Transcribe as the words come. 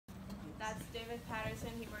That's David Patterson.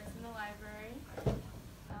 He works in the library. Do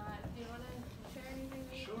you want to share anything?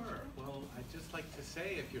 Sure. Well, I'd just like to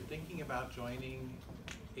say, if you're thinking about joining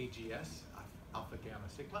AGS, Alpha Gamma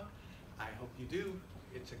Sigma, I hope you do.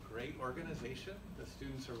 It's a great organization. The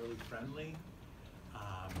students are really friendly.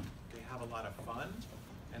 They have a lot of fun,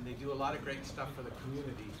 and they do a lot of great stuff for the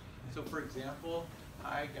community. So for example,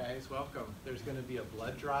 hi guys, welcome. There's going to be a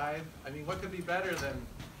blood drive. I mean, what could be better than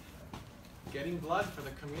getting blood for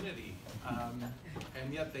the community?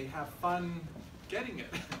 And yet they have fun getting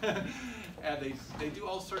it. And they do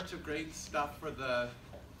all sorts of great stuff for the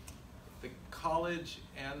college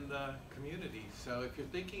and the community. So if you're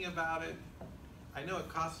thinking about it, I know it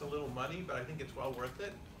costs a little money, but I think it's well worth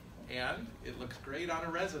it. And it looks great on a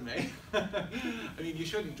resume. I mean, you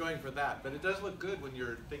shouldn't join for that, but it does look good when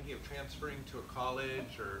you're thinking of transferring to a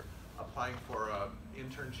college or applying for an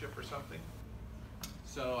internship or something.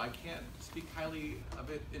 So I can't speak highly of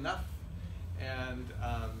it enough. And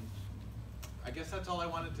I guess that's all I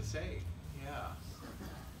wanted to say. Yeah.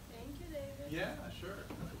 Thank you, David. Yeah, sure.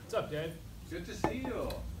 What's up, Dave? Good to see you.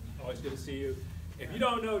 Always good to see you. If you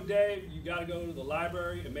don't know Dave, you got to go to the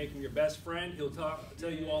library and make him your best friend. He'll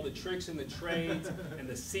tell you all the tricks and the trades and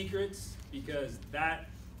the secrets, because that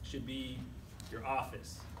should be your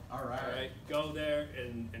office. All right. All right? Go there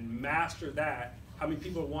and master that. How many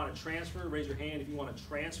people want to transfer? Raise your hand if you want to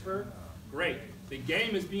transfer. Great. The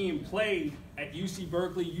game is being played at UC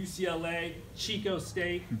Berkeley, UCLA, Chico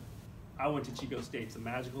State. I went to Chico State. It's a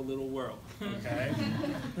magical little world, okay?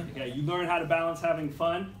 Yeah, you learn how to balance having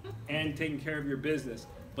fun and taking care of your business.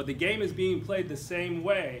 But the game is being played the same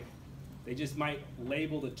way. They just might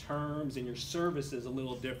label the terms and your services a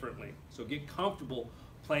little differently. So get comfortable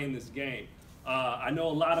playing this game. I know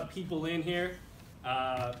a lot of people in here.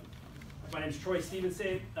 My name is Troy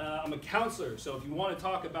Stevenson. I'm a counselor, so if you want to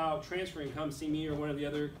talk about transferring, come see me or one of the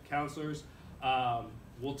other counselors.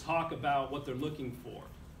 We'll talk about what they're looking for.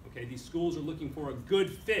 Okay, these schools are looking for a good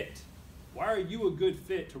fit. Why are you a good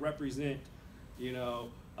fit to represent,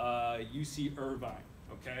 UC Irvine?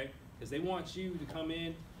 Okay, because they want you to come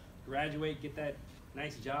in, graduate, get that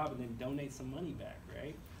nice job, and then donate some money back,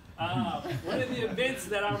 right? One of the events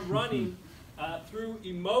that I'm running through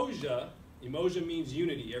Emoja. Emoja means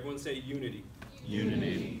unity. Everyone say unity.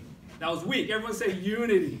 Unity. That was weak. Everyone say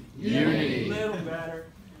unity. Unity. A little better.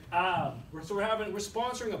 So we're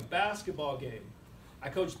sponsoring a basketball game. I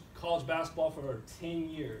coached college basketball for 10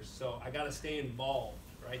 years, so I got to stay involved,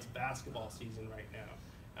 right? It's basketball season right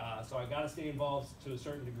now. So I got to stay involved to a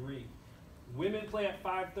certain degree. Women play at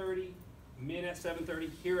 5:30, men at 7:30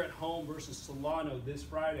 here at home versus Solano this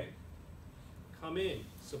Friday. Come in,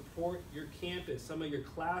 support your campus, some of your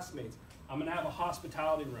classmates. I'm going to have a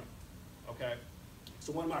hospitality room, okay?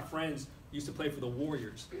 So one of my friends used to play for the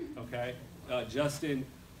Warriors, okay? Justin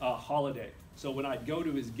Holiday. So when I'd go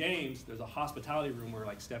to his games, there's a hospitality room where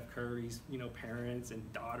like Steph Curry's, parents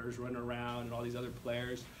and daughters run around and all these other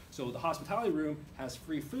players. So the hospitality room has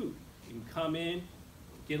free food. You can come in,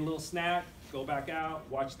 get a little snack, go back out,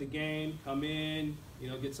 watch the game, come in,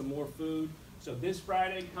 get some more food. So this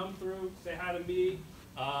Friday, come through, say hi to me,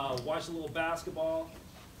 watch a little basketball.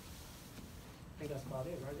 I think that's about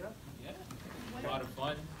it, right, Jeff? Yeah, a lot of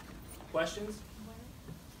fun. Questions?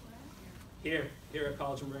 Here at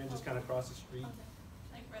College of Marin, just kind of across the street. Okay.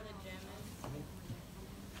 Like where the gym is.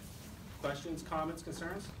 Questions, comments,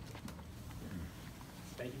 concerns?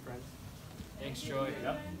 Thank you, friends. Thanks, Troy.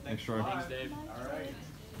 Yep. Thanks, Troy. Thanks, Dave. All right.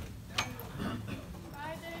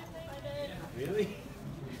 Bye, Dave. Bye, Dave. Really?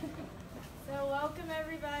 So welcome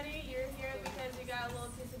everybody. You're here because you got a little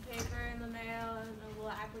piece of paper in the mail and a little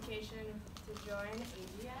application to join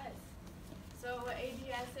AGS. So what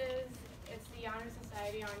AGS is, it's the Honor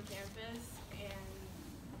Society on campus, and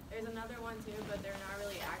there's another one too, but they're not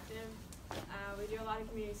really active. We do a lot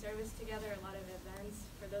of community service together, a lot of events.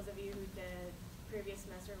 For those of you who did previous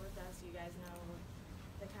semester with us, you guys know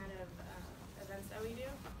the kind of events that we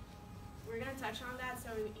do. We're going to touch on that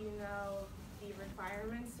so you know the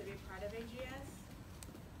requirements to be part of AGS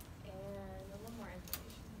and a little more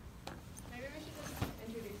information. Maybe we should just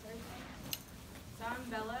introduce ourselves. So I'm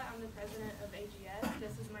Bella, I'm the president of AGS.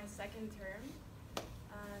 This is my second term.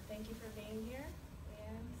 Thank you for being here.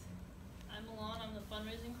 And I'm Milan, I'm the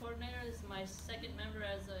fundraising coordinator. This is my second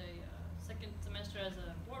semester as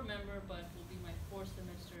a board member, but will be my fourth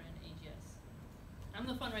semester in AGS. I'm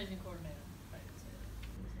the fundraising coordinator.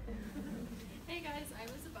 Hey guys, I'm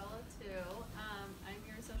Isabella too. I'm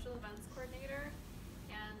your social events coordinator,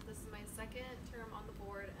 and this is my second term on the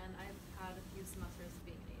board, and I've had a few semesters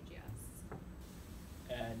being in AGS.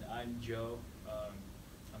 And I'm Joe.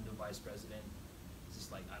 I'm the vice president. It's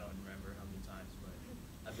just like, I don't remember how many times, but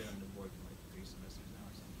I've been on the board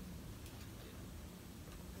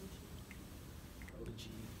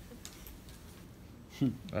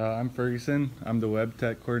I'm Ferguson. I'm the web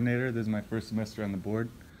tech coordinator. This is my first semester on the board.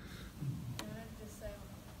 You wanna just say,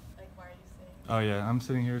 like, why are you saying? Oh yeah, I'm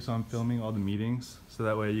sitting here, so I'm filming all the meetings, so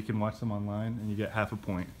that way you can watch them online and you get half a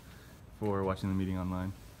point for watching the meeting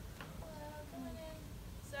online. Hello, coming in.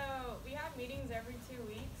 So we have meetings every 2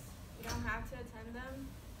 weeks. You don't have to attend them.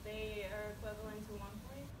 They are equivalent to 1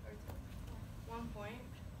 point or 1 point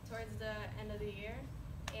towards the end of the year.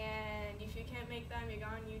 And if you can't make them, you go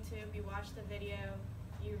on YouTube, you watch the video,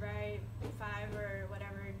 you write 5 or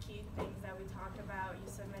whatever key things that we talked about, you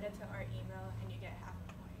submit it to our email, and you get half a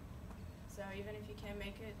point. So even if you can't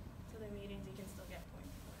make it to the meetings, you can still get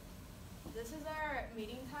points for it. This is our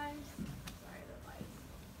meeting times. Sorry, the lights.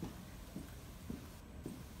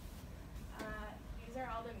 These are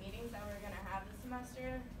all the meetings that we're gonna have this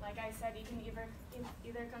semester. Like I said, you can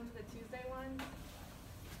either come to the Tuesday one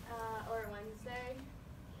or Wednesday.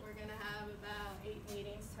 We're gonna have about 8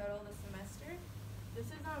 meetings total this semester. This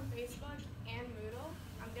is on Facebook and Moodle.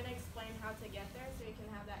 I'm gonna explain how to get there so you can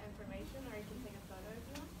have that information, or you can take a photo if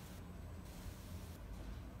you want.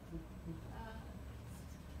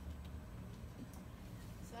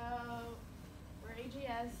 So we're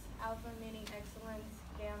AGS, Alpha meaning excellence,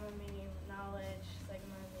 Gamma meaning knowledge,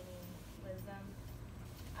 Sigma meaning wisdom.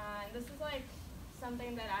 And this is like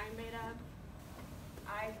something that I made up.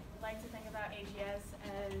 I like to think about AGS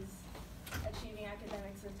as achieving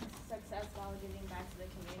academic success while giving back to the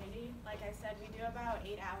community. Like I said, we do about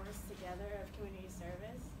 8 hours together of community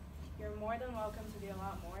service. You're more than welcome to do a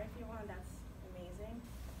lot more if you want. That's amazing.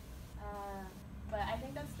 But I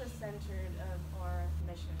think that's the center of our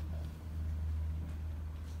mission.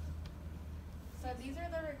 So these are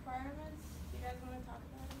the requirements. Do you guys want to talk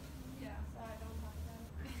about it? Yeah. So I don't talk about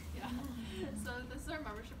it. Yeah. So this is our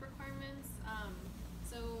membership requirements.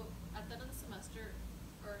 So at the end of the semester,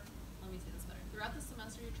 or let me say this better. Throughout the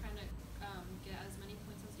semester, you're trying to get as many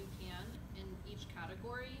points as you can in each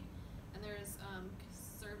category. And there's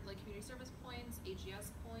like community service points,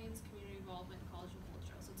 AGS points, community involvement, college and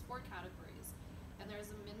cultural. So it's 4 categories. And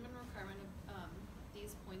there's a minimum requirement of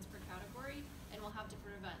these points per category. And we'll have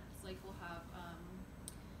different events. Like we'll have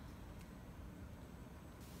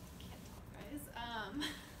can't talk, guys.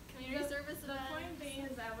 Community service The events. point being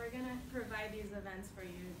is that we're gonna provide these events for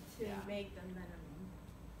you to Yeah. make them minimum.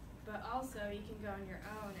 But also you can go on your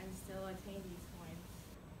own and still attain these points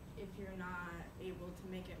if you're not able to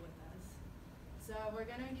make it with us. So we're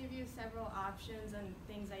gonna give you several options and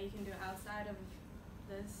things that you can do outside of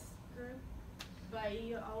this group, but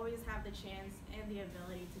you always have the chance and the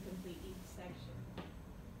ability to complete each section.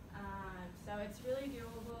 So it's really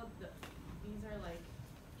doable. These are like,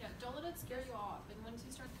 Yeah, don't let it scare you off. And once you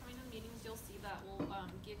start coming to meetings, you'll see that we'll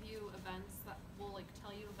give you events that will like tell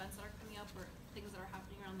you events that are coming up or things that are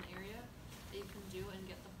happening around the area that you can do and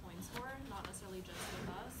get the points for, not necessarily just with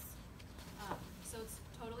us. So it's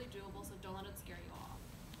totally doable, so don't let it scare you off.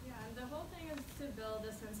 yeah, and the whole thing is to build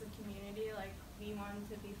a sense of community. Like we want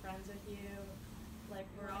to be friends with you. Like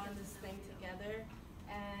we're all in this thing together.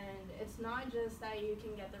 And it's not just that you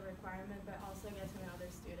can get the requirement, but also get to know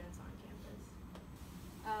other students on campus.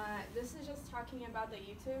 This is just talking about the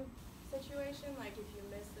YouTube situation. Like if you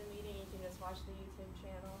miss the meeting, you can just watch the YouTube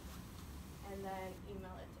channel and then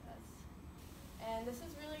email it to us. And this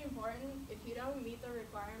is really important. If you don't meet the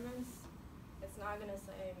requirements, it's not gonna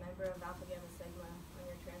say member of Alpha Gamma Sigma on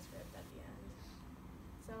your transcript at the end.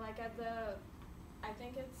 So like at the, I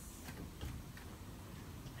think it's,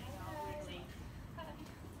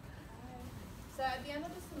 so at the end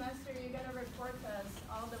of the semester, you're gonna report to us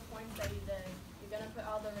all the points that you did. You're gonna put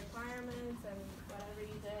all the requirements and whatever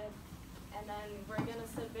you did, and then we're gonna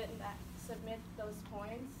submit those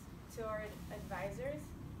points to our advisors,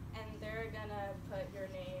 and they're gonna put your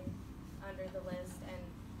name under the list, and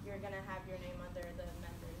you're gonna have your name under the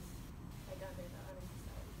members, like under the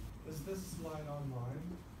side. Is this slide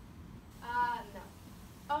online? No.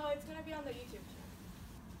 Oh, it's gonna be on the YouTube channel.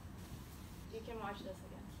 You can watch this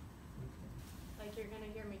again. Okay. Like you're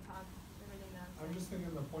gonna hear me talk everything that I'm just thinking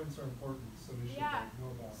the points are important, so we should Yeah. like,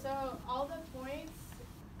 know about it. So all the points,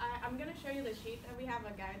 I'm gonna show you the sheet that we have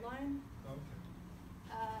a guideline. Okay.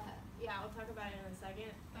 Yeah, I'll talk about it in a second.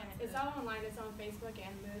 And That's it's good. all online. It's on Facebook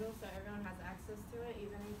and Moodle, so everyone has access to it,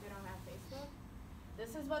 even if you don't have Facebook.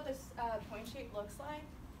 This is what this point sheet looks like.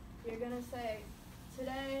 You're gonna say,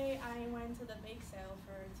 today I went to the bake sale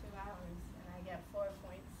for 2 hours and I get 4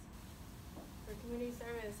 points. For community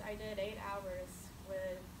service, I did 8 hours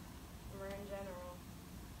with Marin General,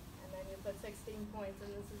 and then you put 16 points, and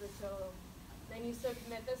this is a total. Then you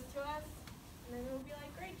submit this to us, and then we'll be like,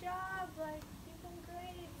 great job, like you've done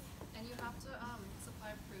great. And you have to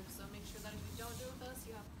supply proof, so make sure that if you don't do it with us,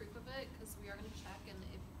 you have proof of it, because we are going to check and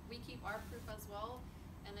we keep our proof as well,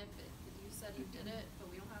 and if you said you did it,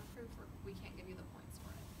 but we don't have proof, we can't give you the points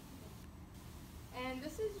for it. And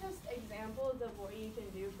this is just examples of what you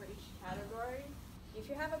can do for each category.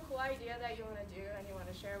 If you have a cool idea that you want to do and you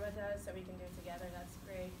want to share with us so we can do it together, that's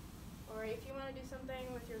great. Or if you want to do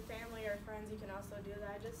something with your family or friends, you can also do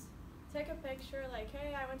that. Just take a picture like,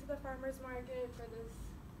 hey, I went to the farmer's market for this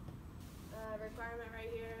requirement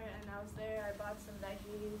right here, and I was there, I bought some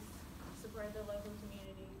veggies, support the local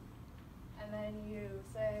community. And then you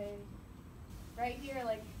say, right here,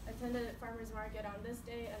 like, attended a farmer's market on this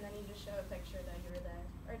date, and then you just show a picture that you were there.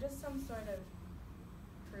 Or just some sort of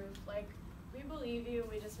proof, like, we believe you,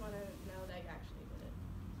 we just want to know that you actually did it.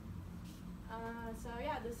 So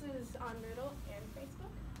yeah, this is on Moodle and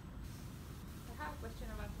Facebook. I have a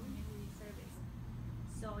question about community service.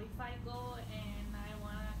 So if I go and I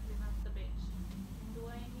wanna clean up the beach, do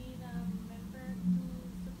I need a member to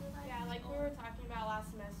supervise? Yeah, like we or- were talking about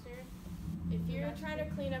last semester, if you're trying to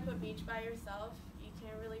clean up a beach by yourself, you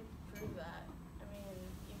can't really prove that. I mean,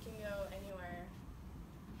 you can go anywhere.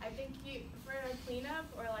 I think for a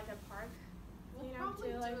cleanup or like a park We'll cleanup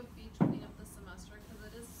probably too, do like, a beach cleanup this semester because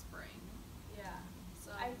it is spring. yeah.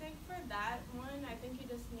 So I think for that one, I think you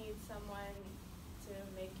just need someone to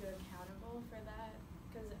make you accountable for that,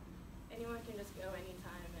 because anyone can just go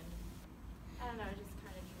anytime, and I don't know, just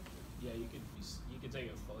kind of tricky. Yeah, you could take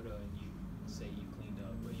a photo and you say you cleaned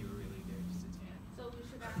up, but you were really there just to tan. So we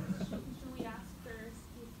should we ask first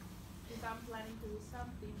if I'm planning to do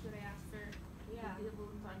something, should I ask her Yeah. the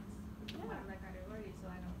voluntarians Yeah. one of the category so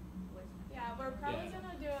I don't waste my Yeah, time? we're probably Yeah.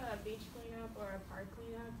 gonna do a beach cleanup or a park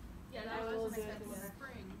cleanup. Yeah, and that we'll was do what I it said. it's together.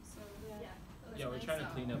 spring, so Yeah. that's Yeah, we're nice trying to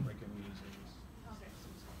out. clean up our community service. Okay.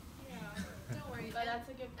 Yeah, don't worry. But And- that's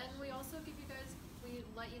a good And we also give you guys, we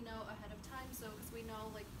let you know ahead of time, so, because we know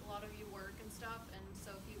like a lot of you work and stuff, and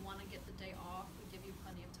so if you want to get the day off, we give you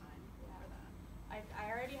plenty of time Yeah. for that.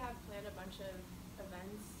 I already have planned a bunch of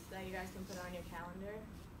events that you guys can put on your calendar.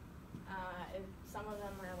 Some of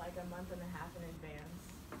them are like a month and a half in advance.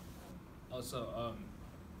 So. Also,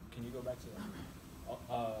 can you go back to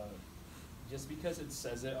just because it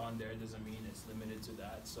says it on there doesn't mean it's limited to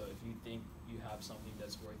that. So if you think you have something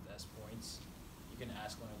that's worth S points, you can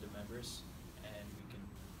ask one of the members and we can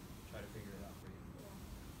try to figure it out for you. Yeah.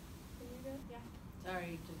 Can you do it? Yeah.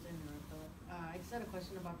 Sorry, just to interrupt, but I just had a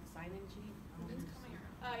question about the sign-in sheet. It's coming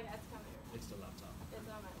around. Oh yeah, it's coming. It's the laptop. It's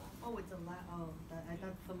on my lap. Oh, it's a lot. Oh, I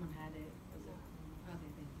thought someone had it. Was it?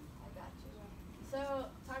 Okay, thank you. I got you.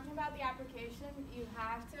 So, talking about the application, you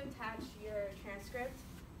have to attach your transcript.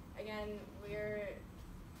 Again, we're,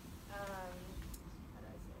 how do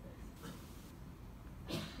I say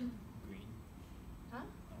this? Green. Huh?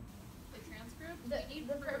 The transcript, The we need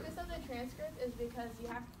proof. purpose of the transcript is because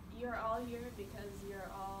you're all here because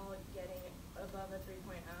you're all getting above a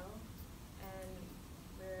 3.0, and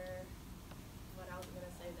what I was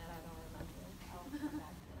gonna say that I don't remember. I'll come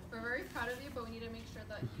back to it. We're very proud of you, but we need to make sure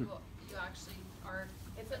that you actually are.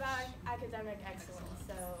 It's about academic excellence,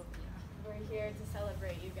 so Yeah. we're here to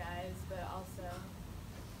celebrate you guys, but also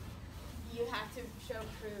you have to show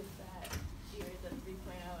proof that you're the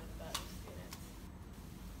 3.0 and above students.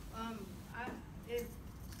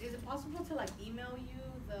 Is it possible to like email you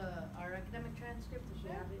our academic transcript if we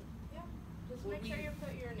Sure. have it? Yeah. Just Will make sure we- you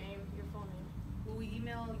put your name, your full name. Will we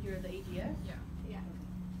email the AGS? Yeah. Yeah.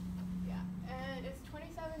 Yeah. And it's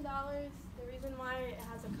 $27. The reason why it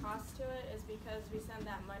has a cost to it is because we send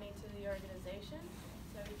that money to the organization,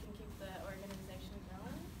 so we can keep the organization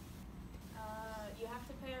going. You have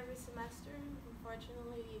to pay every semester.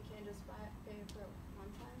 Unfortunately, you can't just pay for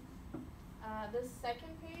one time. The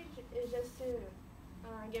second page is just to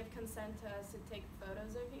give consent to us to take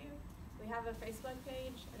photos of you. We have a Facebook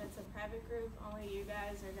page, and it's a private group. Only you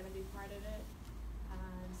guys are going to be part of it.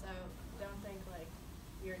 So don't think like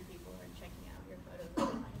weird people are checking out your photos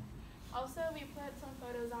online. Also, we put some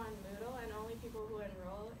photos on Moodle, and only people who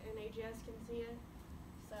enroll in AGS can see it.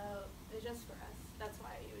 So it's just for us. That's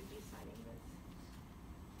why you would be signing this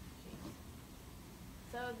sheet.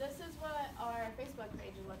 So this is what our Facebook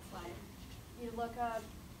page looks like. You look up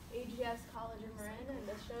AGS College of Marin, and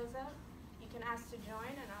this shows up. You can ask to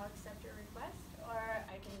join, and I'll accept your request, or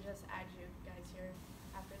I can just add you guys here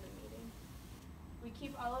after the meeting. We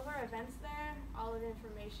keep all of our events there, all of the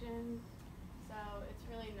information, so it's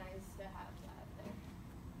really nice to have that there.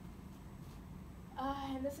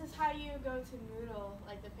 And this is how you go to Moodle,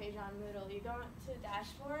 like the page on Moodle. You go to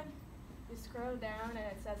dashboard, you scroll down, and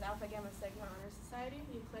it says Alpha Gamma Sigma Honor Society.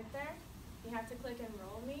 You click there. You have to click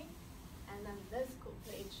Enroll Me, and then this cool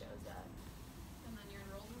page shows up. And then your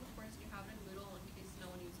enrollment, of course, you have it in Moodle in case no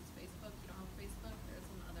one uses Facebook. You don't have Facebook, there's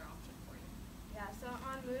another option for you. Yeah, so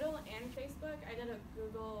on Moodle,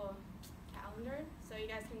 you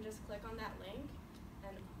guys can just click on that link,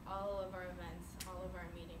 and all of our events, all of our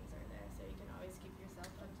meetings are there, so you can always keep yourself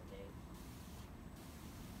up to date.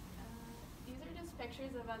 These are just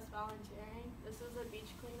pictures of us volunteering. This was a beach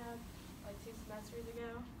cleanup like 2 semesters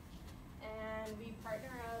ago, and we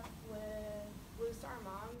partner up with Blue Star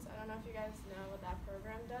Moms. I don't know if you guys know what that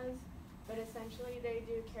program does, but essentially they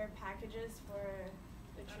do care packages for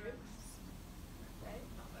the troops, right?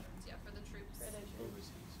 Not veterans, yeah, for the troops. For the troops.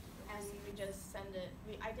 Overseas. And we just send it.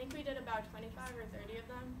 I think we did about 25 or 30 of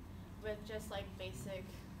them with just like basic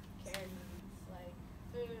care needs like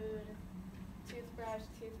food, toothbrush,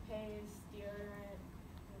 toothpaste, deodorant,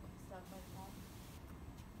 and stuff like that.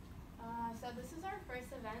 So this is our first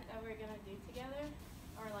event that we're gonna do together,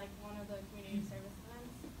 or like one of the community service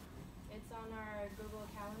events. It's on our Google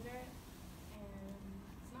Calendar, and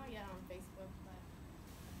it's not yet on Facebook, but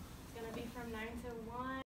it's gonna be from 9 to 1.